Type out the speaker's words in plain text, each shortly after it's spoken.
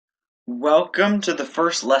Welcome to the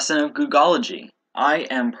first lesson of Googology. I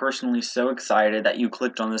am personally so excited that you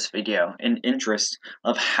clicked on this video in interest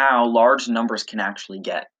of how large numbers can actually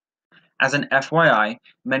get. As an FYI,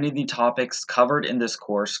 many of the topics covered in this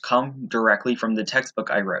course come directly from the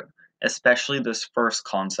textbook I wrote, especially this first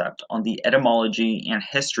concept on the etymology and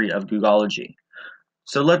history of Googology.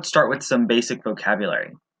 So let's start with some basic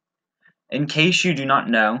vocabulary. In case you do not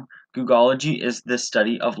know, Googology is the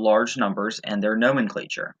study of large numbers and their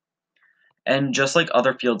nomenclature. And just like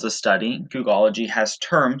other fields of study, Googology has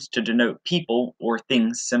terms to denote people or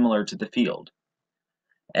things similar to the field.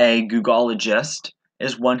 A Googologist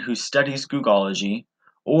is one who studies Googology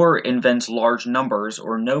or invents large numbers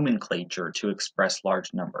or nomenclature to express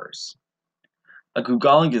large numbers. A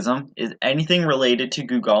Googologism is anything related to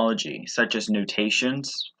Googology, such as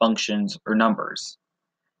notations, functions, or numbers.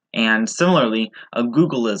 And similarly, a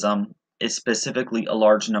Googleism is specifically a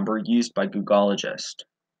large number used by Googologists.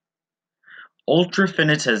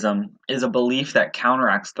 Ultrafinitism is a belief that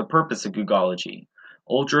counteracts the purpose of Googology.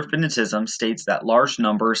 Ultrafinitism states that large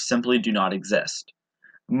numbers simply do not exist.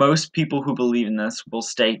 Most people who believe in this will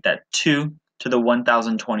state that 2 to the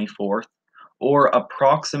 1024th or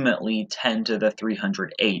approximately 10 to the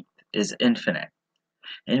 308th is infinite.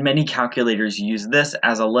 And many calculators use this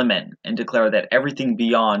as a limit and declare that everything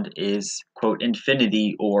beyond is, quote,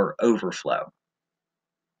 infinity or overflow.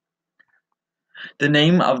 The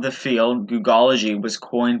name of the field, Googology, was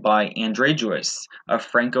coined by André Joyce, a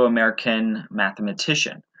Franco-American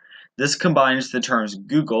mathematician. This combines the terms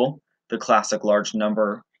Google, the classic large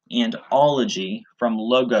number, and ology, from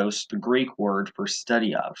logos, the Greek word for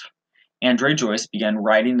study of. André Joyce began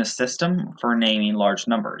writing a system for naming large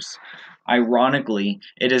numbers. Ironically,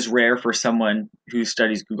 it is rare for someone who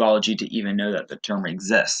studies Googology to even know that the term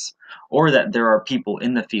exists, or that there are people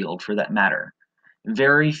in the field for that matter.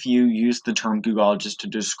 Very few use the term Googologist to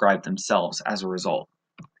describe themselves as a result.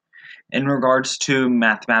 In regards to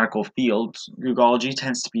mathematical fields, Googology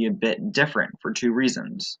tends to be a bit different for two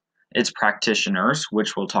reasons: its practitioners,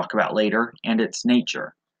 which we'll talk about later, and its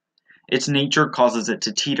nature. Its nature causes it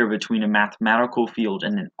to teeter between a mathematical field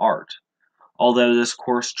and an art. Although this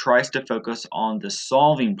course tries to focus on the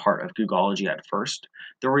solving part of Googology at first,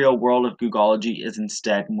 the real world of Googology is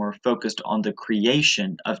instead more focused on the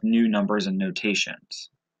creation of new numbers and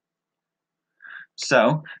notations.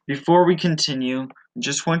 So, before we continue, I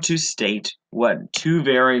just want to state what two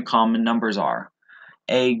very common numbers are.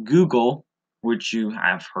 A Google, which you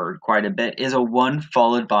have heard quite a bit, is a 1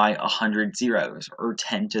 followed by 100 zeros, or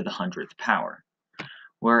 10 to the 100th power.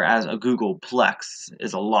 Whereas a Googleplex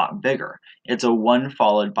is a lot bigger. It's a 1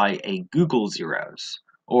 followed by a Google zeros,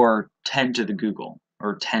 or 10 to the Google,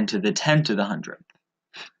 or 10 to the 10 to the 100th.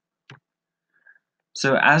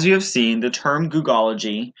 So as you have seen, the term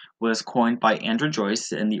Googology was coined by Andrew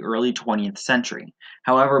Joyce in the early 20th century.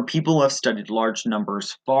 However, people have studied large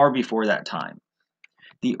numbers far before that time.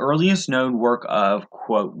 The earliest known work of,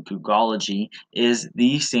 quote, Googology is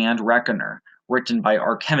the Sand Reckoner, written by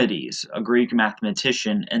Archimedes, a Greek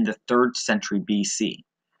mathematician in the 3rd century BC.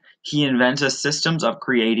 He invented systems of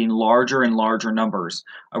creating larger and larger numbers,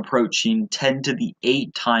 approaching 10 to the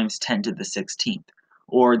 8 times 10 to the 16th,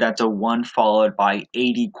 or that's a 1 followed by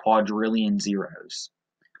 80 quadrillion zeros.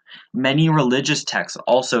 Many religious texts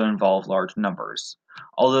also involve large numbers.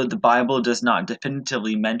 Although the Bible does not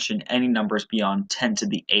definitively mention any numbers beyond 10 to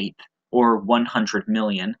the 8th or 100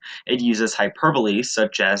 million, it uses hyperbole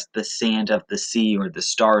such as the sand of the sea or the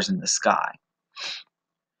stars in the sky.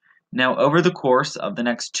 Now, over the course of the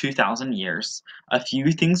next 2,000 years, a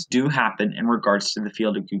few things do happen in regards to the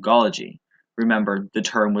field of Googology. Remember, the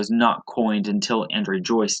term was not coined until Andrew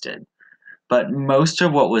Joyce did. But most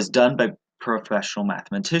of what was done by professional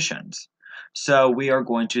mathematicians. So we are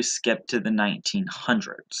going to skip to the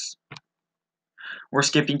 1900s. We're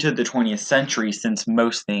skipping to the 20th century since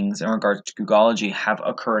most things in regards to Googology have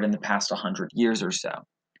occurred in the past 100 years or so.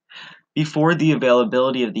 Before the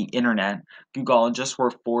availability of the internet, Googologists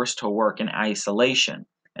were forced to work in isolation,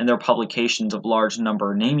 and their publications of large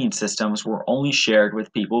number naming systems were only shared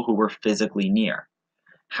with people who were physically near.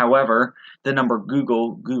 However, the number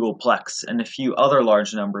Google, Googleplex, and a few other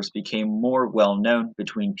large numbers became more well known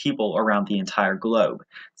between people around the entire globe,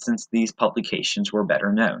 since these publications were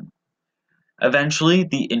better known. Eventually,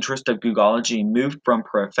 the interest of Googology moved from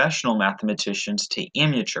professional mathematicians to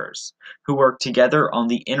amateurs, who worked together on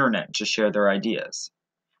the internet to share their ideas.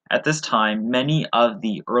 At this time, many of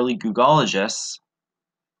the early Googologists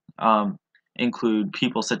include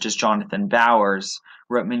people such as Jonathan Bowers,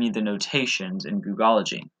 wrote many of the notations in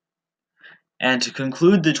Googology. And to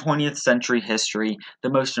conclude the 20th century history,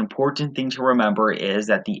 the most important thing to remember is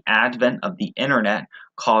that the advent of the internet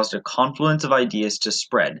caused a confluence of ideas to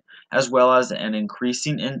spread, as well as an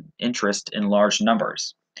increasing interest in large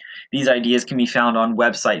numbers. These ideas can be found on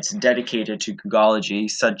websites dedicated to Googology,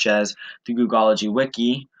 such as the Googology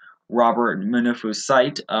Wiki, Robert Manuffu's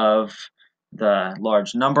site of the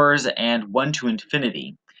large numbers, and One to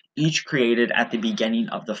Infinity, each created at the beginning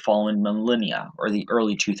of the fallen millennia, or the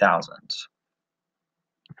early 2000s.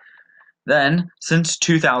 Then, since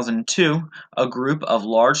 2002, a group of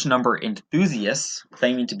large number enthusiasts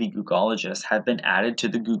claiming to be Googologists have been added to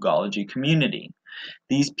the Googology community.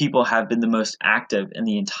 These people have been the most active in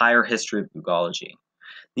the entire history of Googology.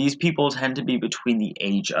 These people tend to be between the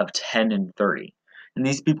age of 10 and 30, and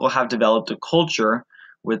these people have developed a culture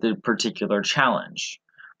with a particular challenge.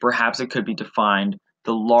 Perhaps it could be to find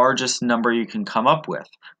the largest number you can come up with,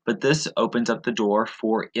 but this opens up the door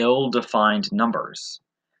for ill-defined numbers.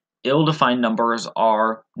 Ill-defined numbers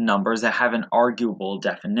are numbers that have an arguable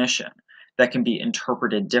definition, that can be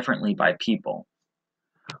interpreted differently by people.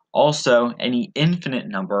 Also, any infinite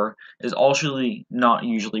number is also not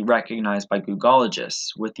usually recognized by Googologists,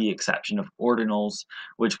 with the exception of ordinals,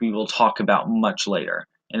 which we will talk about much later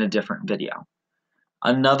in a different video.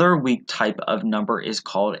 Another weak type of number is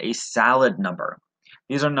called a salad number.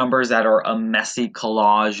 These are numbers that are a messy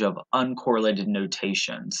collage of uncorrelated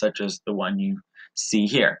notation, such as the one you see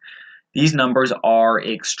here. These numbers are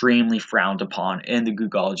extremely frowned upon in the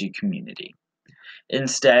Googology community.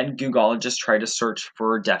 Instead, Googologists try to search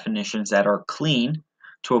for definitions that are clean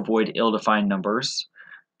to avoid ill-defined numbers,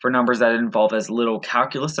 for numbers that involve as little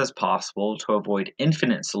calculus as possible to avoid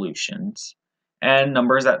infinite solutions, and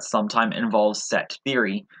numbers that sometimes involve set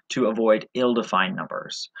theory to avoid ill-defined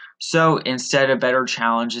numbers. So instead, a better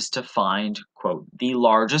challenge is to find, quote, the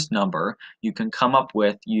largest number you can come up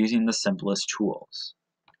with using the simplest tools.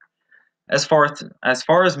 As far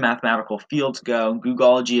as mathematical fields go,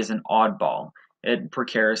 Googology is an oddball. It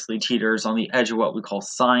precariously teeters on the edge of what we call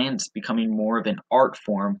science, becoming more of an art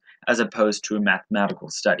form as opposed to a mathematical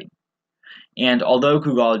study. And although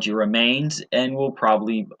Googology remains and will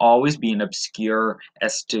probably always be an obscure,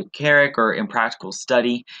 esoteric, or impractical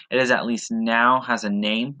study, it is at least now has a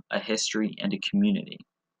name, a history, and a community.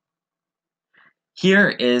 Here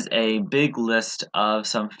is a big list of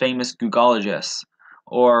some famous Googologists,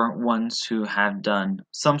 or ones who have done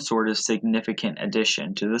some sort of significant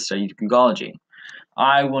addition to the study of Googology.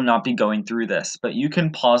 I will not be going through this, but you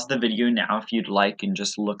can pause the video now if you'd like and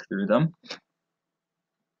just look through them.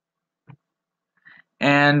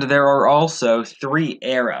 And there are also 3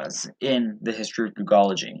 eras in the history of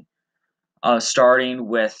Googology, starting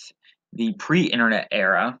with the pre-internet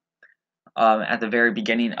era at the very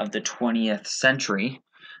beginning of the 20th century,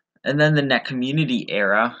 and then the net community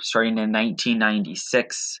era starting in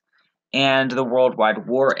 1996, and the World Wide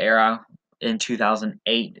War era in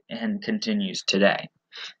 2008 and continues today.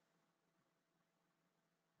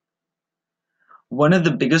 One of the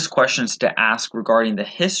biggest questions to ask regarding the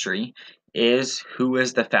history is who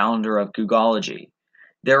is the founder of Googology?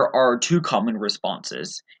 There are 2 common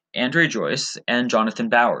responses, Andre Joyce and Jonathan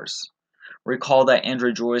Bowers. Recall that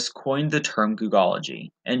Andre Joyce coined the term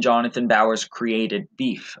Googology, and Jonathan Bowers created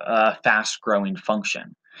Beef, a fast-growing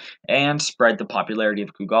function, and spread the popularity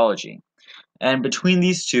of Googology. And between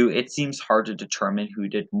these two, it seems hard to determine who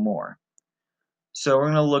did more. So we're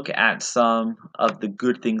going to look at some of the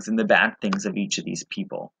good things and the bad things of each of these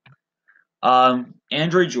people.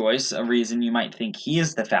 Andre Joyce, a reason you might think he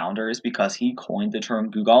is the founder is because he coined the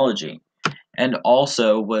term Googology, and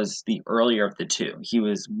also was the earlier of the two. He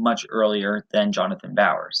was much earlier than Jonathan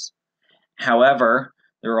Bowers. However,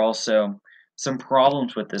 there are also some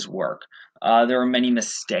problems with his work. There are many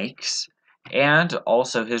mistakes, and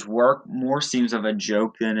also his work more seems of a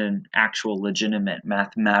joke than an actual legitimate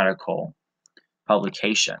mathematical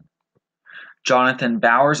publication. Jonathan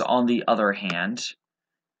Bowers, on the other hand,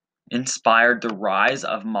 inspired the rise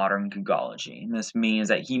of modern Googology. And this means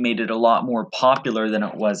that he made it a lot more popular than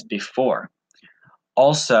it was before.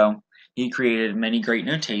 Also, he created many great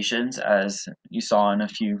notations, as you saw in a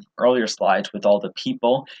few earlier slides with all the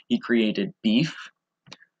people. He created Beef.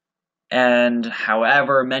 And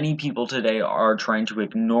however, many people today are trying to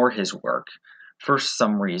ignore his work for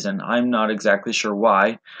some reason. I'm not exactly sure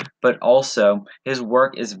why, but also his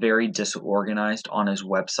work is very disorganized on his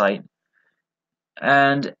website.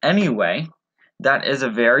 And anyway, that is a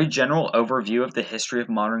very general overview of the history of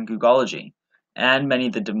modern Googology, and many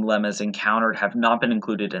of the dilemmas encountered have not been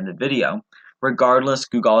included in the video. Regardless,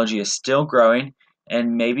 Googology is still growing,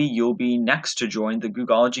 and maybe you'll be next to join the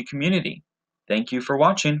Googology community. Thank you for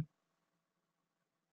watching.